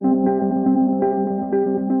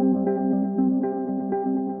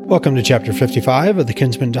Welcome to Chapter 55 of the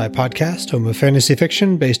Kinsmen Die podcast, home of fantasy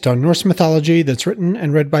fiction based on Norse mythology that's written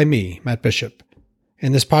and read by me, Matt Bishop.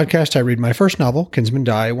 In this podcast, I read my first novel, Kinsmen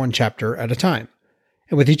Die, one chapter at a time.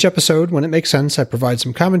 And with each episode, when it makes sense, I provide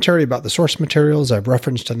some commentary about the source materials I've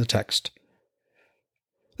referenced in the text.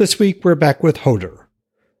 This week, we're back with Hodr.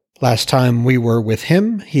 Last time we were with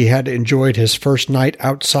him, he had enjoyed his first night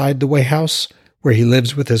outside the Way House, where he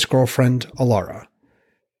lives with his girlfriend, Alara.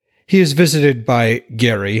 He is visited by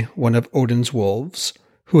Geri, one of Odin's wolves,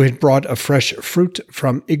 who had brought a fresh fruit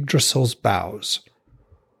from Yggdrasil's boughs.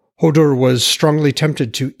 Hodr was strongly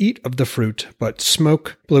tempted to eat of the fruit, but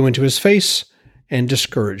smoke blew into his face and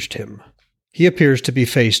discouraged him. He appears to be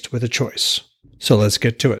faced with a choice. So let's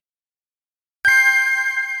get to it.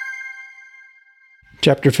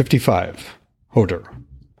 Chapter 55. Hodr.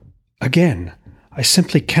 Again, I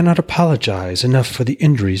simply cannot apologize enough for the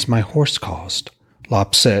injuries my horse caused,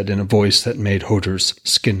 Lop said in a voice that made Hodr's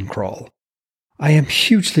skin crawl. I am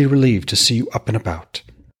hugely relieved to see you up and about.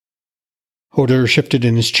 Hodr shifted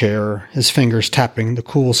in his chair, his fingers tapping the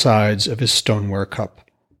cool sides of his stoneware cup.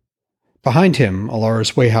 Behind him,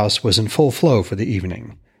 Alara's Wayhouse was in full flow for the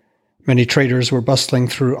evening. Many traders were bustling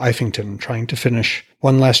through Ifington, trying to finish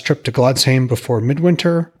one last trip to Gladsheim before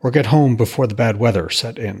midwinter or get home before the bad weather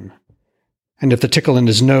set in. And if the tickle in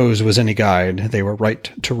his nose was any guide, they were right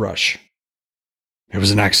to rush. It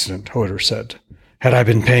was an accident, Hodr said. Had I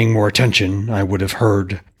been paying more attention, I would have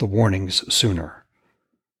heard the warnings sooner.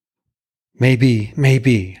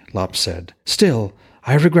 Maybe, Lop said. Still,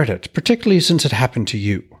 I regret it, particularly since it happened to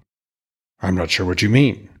you. I'm not sure what you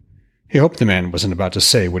mean. He hoped the man wasn't about to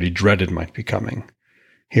say what he dreaded might be coming.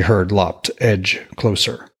 He heard Lop edge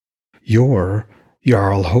closer. You're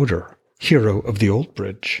Jarl Hodr, hero of the Old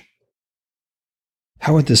Bridge.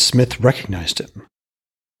 How had this smith recognized him?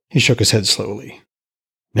 He shook his head slowly.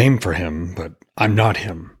 Name for him, but I'm not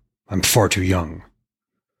him. I'm far too young.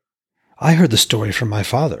 I heard the story from my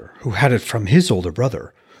father, who had it from his older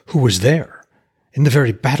brother, who was there, in the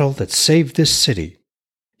very battle that saved this city.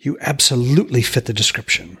 You absolutely fit the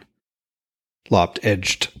description. Lop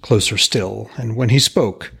edged closer still, and when he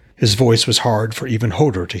spoke, his voice was hard for even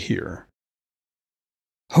Hodr to hear.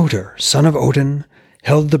 Hodr, son of Odin,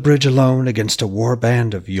 held the bridge alone against a war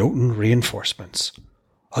band of Jotun reinforcements.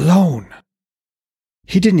 Alone!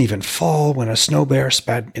 He didn't even fall when a snow bear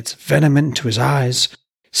spat its venom into his eyes,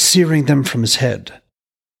 searing them from his head.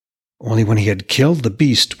 Only when he had killed the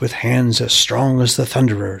beast with hands as strong as the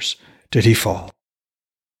Thunderer's did he fall.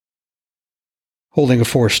 Holding a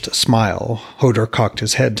forced smile, Hodr cocked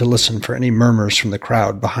his head to listen for any murmurs from the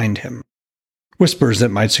crowd behind him, whispers that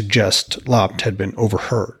might suggest Lop had been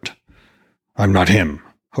overheard. I'm not him,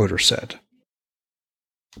 Hodr said.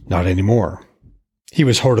 Not anymore. He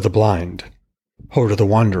was Hodr the Blind, Hodr the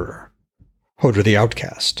Wanderer, Hodr the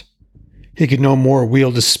Outcast. He could no more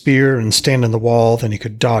wield a spear and stand on the wall than he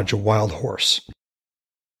could dodge a wild horse.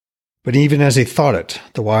 But even as he thought it,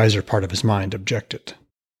 the wiser part of his mind objected.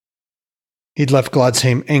 He'd left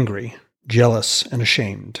Gladsheim angry, jealous, and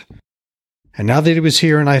ashamed. And now that he was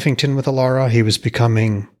here in Ifington with Alara, he was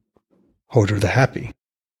becoming Hodr the Happy.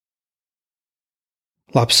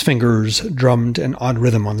 Lop's fingers drummed an odd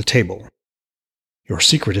rhythm on the table. Your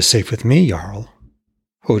secret is safe with me, Jarl.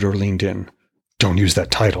 Hodr leaned in. Don't use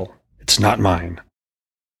that title. It's not mine.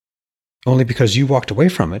 Only because you walked away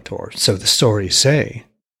from it, or so the stories say.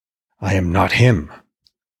 I am not him.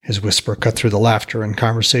 His whisper cut through the laughter and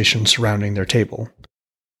conversation surrounding their table.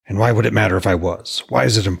 And why would it matter if I was? Why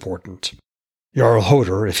is it important? Jarl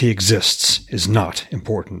Hodr, if he exists, is not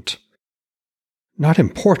important. Not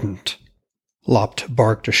important? Lop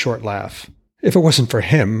barked a short laugh. If it wasn't for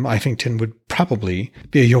him, Ifington would probably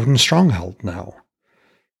be a Jotun stronghold now.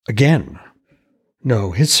 Again.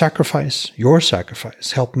 No, his sacrifice, your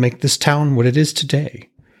sacrifice, helped make this town what it is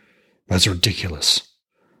today. That's ridiculous.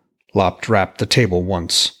 Lop rapped the table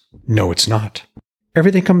once. No, it's not.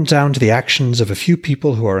 Everything comes down to the actions of a few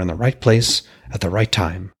people who are in the right place at the right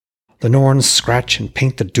time. The Norns scratch and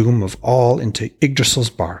paint the doom of all into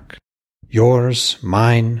Yggdrasil's bark. Yours,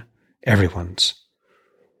 mine, everyone's.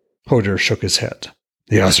 Hodr shook his head.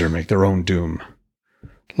 The Usher make their own doom.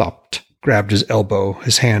 Lop grabbed his elbow,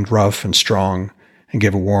 his hand rough and strong, and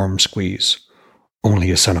gave a warm squeeze.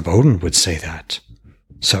 Only a son of Odin would say that.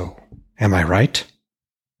 So, am I right?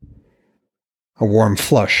 A warm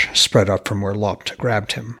flush spread up from where Lop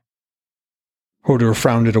grabbed him. Hodr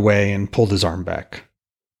frowned it away and pulled his arm back.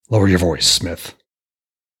 Lower your voice, Smith.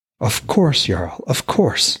 Of course, Jarl, of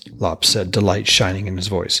course, Lop said, delight shining in his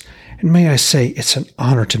voice. And may I say, it's an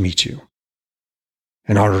honor to meet you.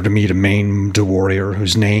 An honor to meet a maimed warrior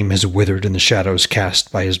whose name has withered in the shadows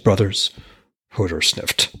cast by his brothers, Hodr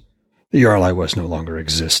sniffed. The Jarl I was no longer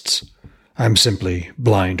exists. I'm simply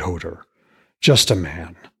blind Hodr, just a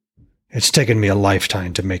man. It's taken me a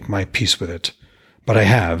lifetime to make my peace with it, but I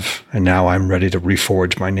have, and now I'm ready to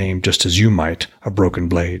reforge my name just as you might a broken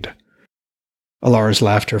blade. Alar's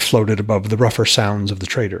laughter floated above the rougher sounds of the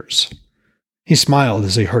traders. He smiled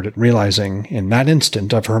as he heard it, realizing, in that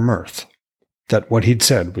instant of her mirth, that what he'd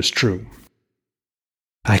said was true.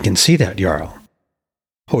 I can see that, Jarl.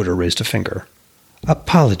 Hodr raised a finger.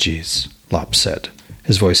 Apologies, Lop said,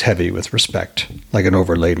 his voice heavy with respect, like an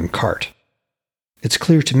overladen cart. It's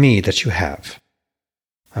clear to me that you have.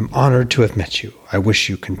 I'm honored to have met you. I wish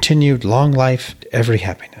you continued long life and every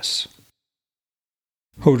happiness.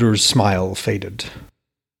 Hodr's smile faded.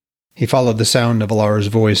 He followed the sound of Alar's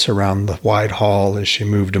voice around the wide hall as she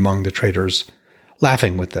moved among the traders,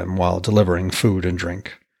 laughing with them while delivering food and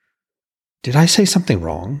drink. Did I say something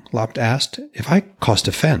wrong? Lopt asked. If I caused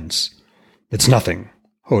offense. It's nothing,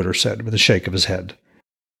 Hodr said with a shake of his head.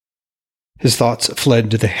 His thoughts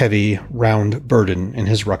fled to the heavy, round burden in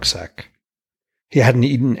his rucksack. He hadn't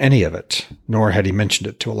eaten any of it, nor had he mentioned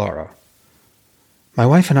it to Alara. My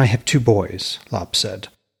wife and I have 2 boys, Lop said.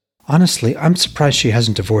 Honestly, I'm surprised she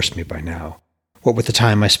hasn't divorced me by now, what with the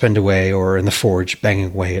time I spend away or in the forge banging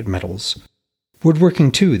away at metals.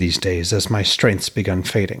 Woodworking too these days as my strength's begun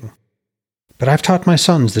fading. But I've taught my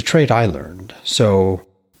sons the trade I learned, so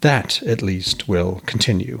that, at least, will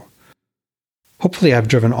continue. Hopefully I've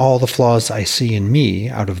driven all the flaws I see in me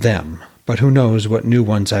out of them, but who knows what new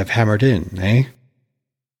ones I've hammered in, eh?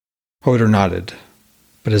 Hodr nodded,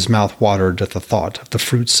 but his mouth watered at the thought of the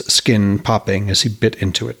fruit's skin popping as he bit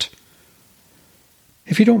into it.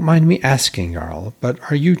 If you don't mind me asking, Jarl, but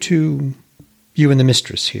are you two, you and the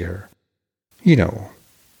mistress here, you know,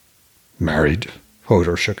 married?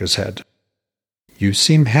 Hodr shook his head. You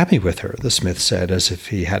seem happy with her, the smith said, as if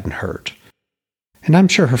he hadn't heard. And I'm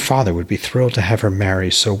sure her father would be thrilled to have her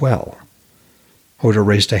marry so well. Hodr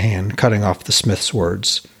raised a hand, cutting off the smith's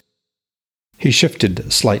words. He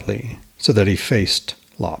shifted slightly, so that he faced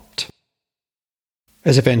Lopt.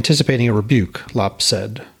 As if anticipating a rebuke, Lopt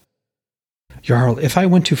said, Jarl, if I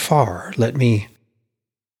went too far, let me...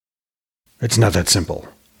 It's not that simple.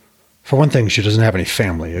 For one thing, she doesn't have any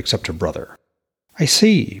family except her brother. I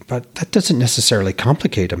see, but that doesn't necessarily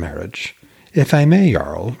complicate a marriage. If I may,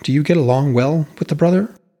 Jarl, do you get along well with the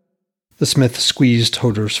brother? The smith squeezed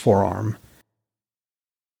Hodr's forearm,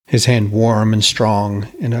 his hand warm and strong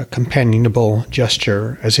in a companionable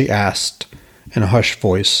gesture as he asked, in a hushed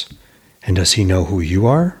voice, And does he know who you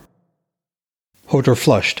are? Hodr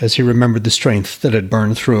flushed as he remembered the strength that had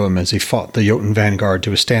burned through him as he fought the Jotun vanguard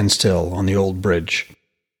to a standstill on the old bridge.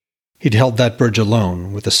 He'd held that bridge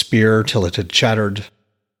alone, with a spear till it had shattered,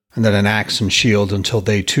 and then an axe and shield until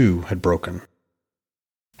they too had broken.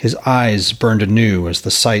 His eyes burned anew as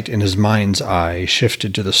the sight in his mind's eye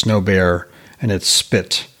shifted to the snow bear and its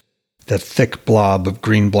spit, that thick blob of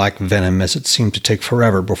green-black venom as it seemed to take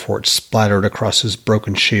forever before it splattered across his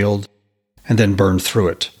broken shield and then burned through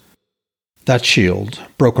it. That shield,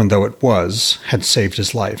 broken though it was, had saved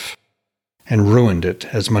his life, and ruined it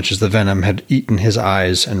as much as the venom had eaten his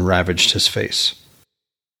eyes and ravaged his face.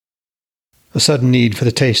 A sudden need for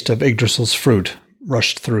the taste of Yggdrasil's fruit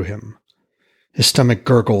rushed through him. His stomach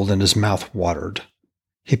gurgled and his mouth watered.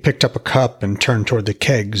 He picked up a cup and turned toward the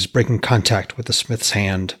kegs, breaking contact with the smith's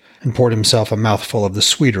hand, and poured himself a mouthful of the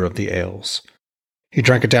sweeter of the ales. He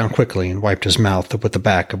drank it down quickly and wiped his mouth with the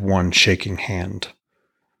back of one shaking hand.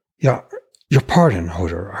 Your pardon,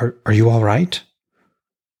 Hodr. Are you all right?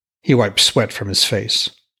 He wiped sweat from his face.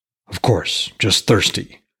 Of course, just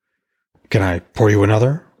thirsty. Can I pour you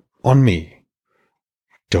another? On me.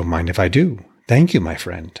 Don't mind if I do. Thank you, my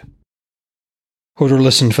friend. Hodr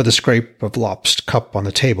listened for the scrape of Lop's cup on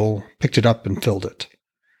the table, picked it up and filled it.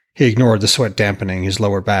 He ignored the sweat dampening his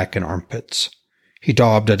lower back and armpits. He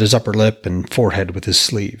daubed at his upper lip and forehead with his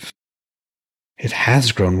sleeve. It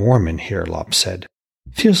has grown warm in here, Lop said.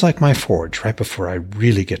 Feels like my forge right before I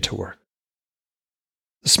really get to work.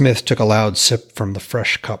 The smith took a loud sip from the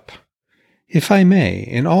fresh cup. If I may,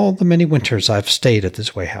 in all the many winters I've stayed at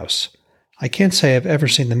this wayhouse, I can't say I've ever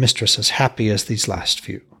seen the mistress as happy as these last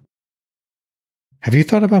few. Have you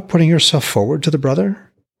thought about putting yourself forward to the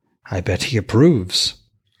brother? I bet he approves.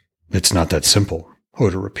 It's not that simple,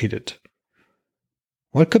 Hodr repeated.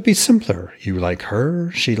 What could be simpler? You like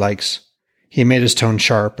her, she likes... He made his tone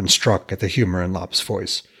sharp and struck at the humor in Lop's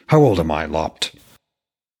voice. How old am I, Lopt?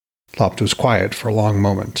 Lopt was quiet for a long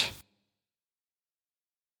moment.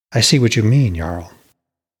 I see what you mean, Jarl.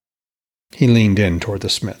 He leaned in toward the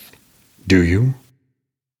smith. Do you?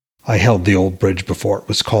 I held the old bridge before it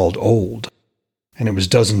was called old. and it was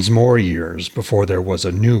dozens more years before there was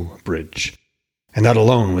a new bridge. And that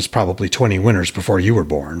alone was probably 20 winters before you were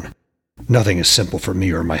born. Nothing is simple for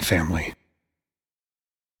me or my family."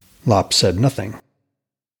 Lop said nothing.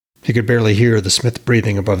 He could barely hear the smith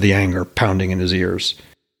breathing above the anger pounding in his ears.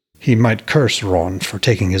 He might curse Ron for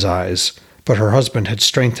taking his eyes, but her husband had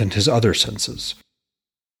strengthened his other senses.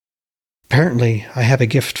 "Apparently, I have a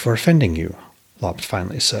gift for offending you," Lop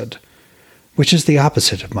finally said, "which is the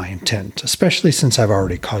opposite of my intent, especially since I've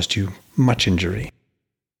already caused you much injury.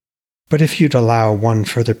 But if you'd allow one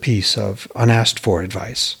further piece of unasked-for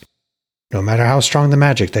advice, no matter how strong the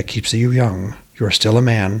magic that keeps you young, you're still a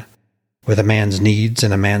man, with a man's needs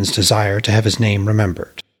and a man's desire to have his name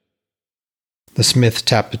remembered." The smith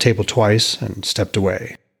tapped the table twice and stepped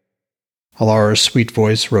away. Alara's sweet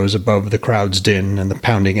voice rose above the crowd's din and the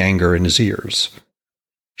pounding anger in his ears.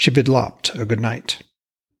 She bid Lopt a good night.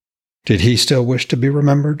 Did he still wish to be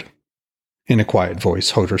remembered? In a quiet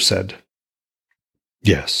voice, Hodr said,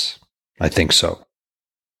 "Yes, I think so."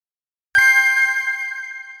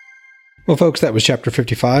 Well, folks, that was Chapter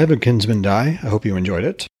 55 of Kinsmen Die. I hope you enjoyed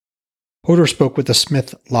it. Hodr spoke with the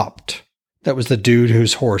smith Lopt. That was the dude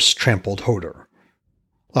whose horse trampled Hodr.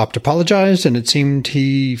 Lopt apologized, and it seemed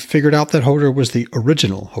he figured out that Hodr was the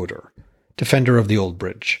original Hodr, defender of the old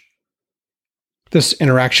bridge. This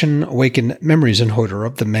interaction awakened memories in Hodr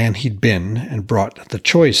of the man he'd been and brought the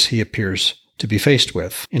choice he appears to be faced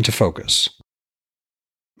with into focus.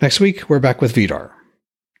 Next week, we're back with Vidar.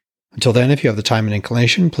 Until then, if you have the time and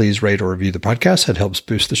inclination, please rate or review the podcast. It helps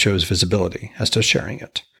boost the show's visibility, as does sharing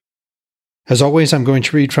it. As always, I'm going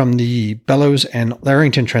to read from the Bellows and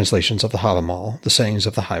Larrington translations of the Havamal, the sayings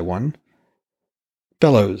of the High One.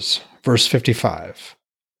 Bellows, verse 55.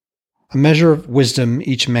 A measure of wisdom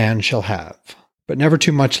each man shall have, but never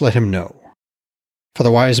too much let him know. For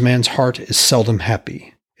the wise man's heart is seldom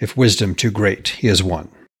happy. If wisdom too great, he is won.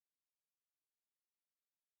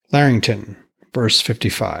 Larrington, verse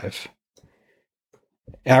 55.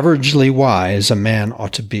 Averagely wise a man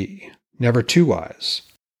ought to be, never too wise.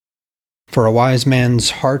 For a wise man's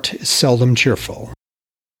heart is seldom cheerful,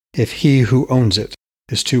 if he who owns it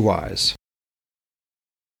is too wise.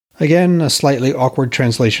 Again, a slightly awkward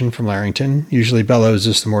translation from Larrington. Usually Bellows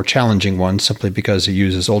is the more challenging one, simply because he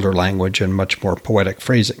uses older language and much more poetic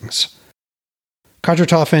phrasings.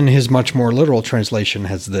 Kodratov, in his much more literal translation,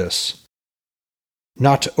 has this: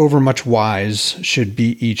 Not overmuch wise should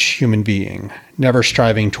be each human being, never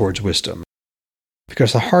striving towards wisdom,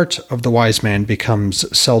 because the heart of the wise man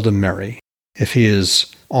becomes seldom merry, if he is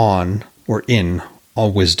on or in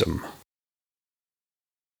all wisdom.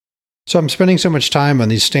 So I'm spending so much time on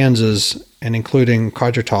these stanzas, and including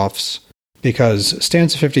Kodratov's, because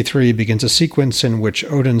stanza 53 begins a sequence in which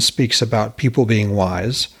Odin speaks about people being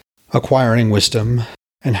wise, acquiring wisdom,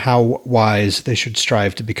 and how wise they should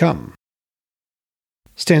strive to become.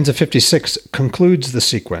 Stanza 56 concludes the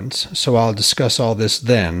sequence, so I'll discuss all this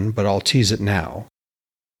then, but I'll tease it now.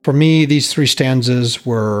 For me, these three stanzas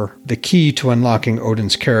were the key to unlocking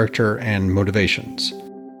Odin's character and motivations.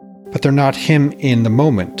 But they're not him in the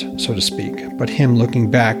moment, so to speak, but him looking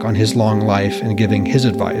back on his long life and giving his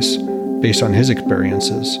advice, based on his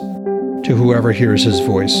experiences, to whoever hears his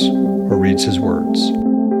voice or reads his words.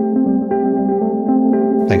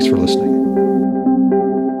 Thanks for listening.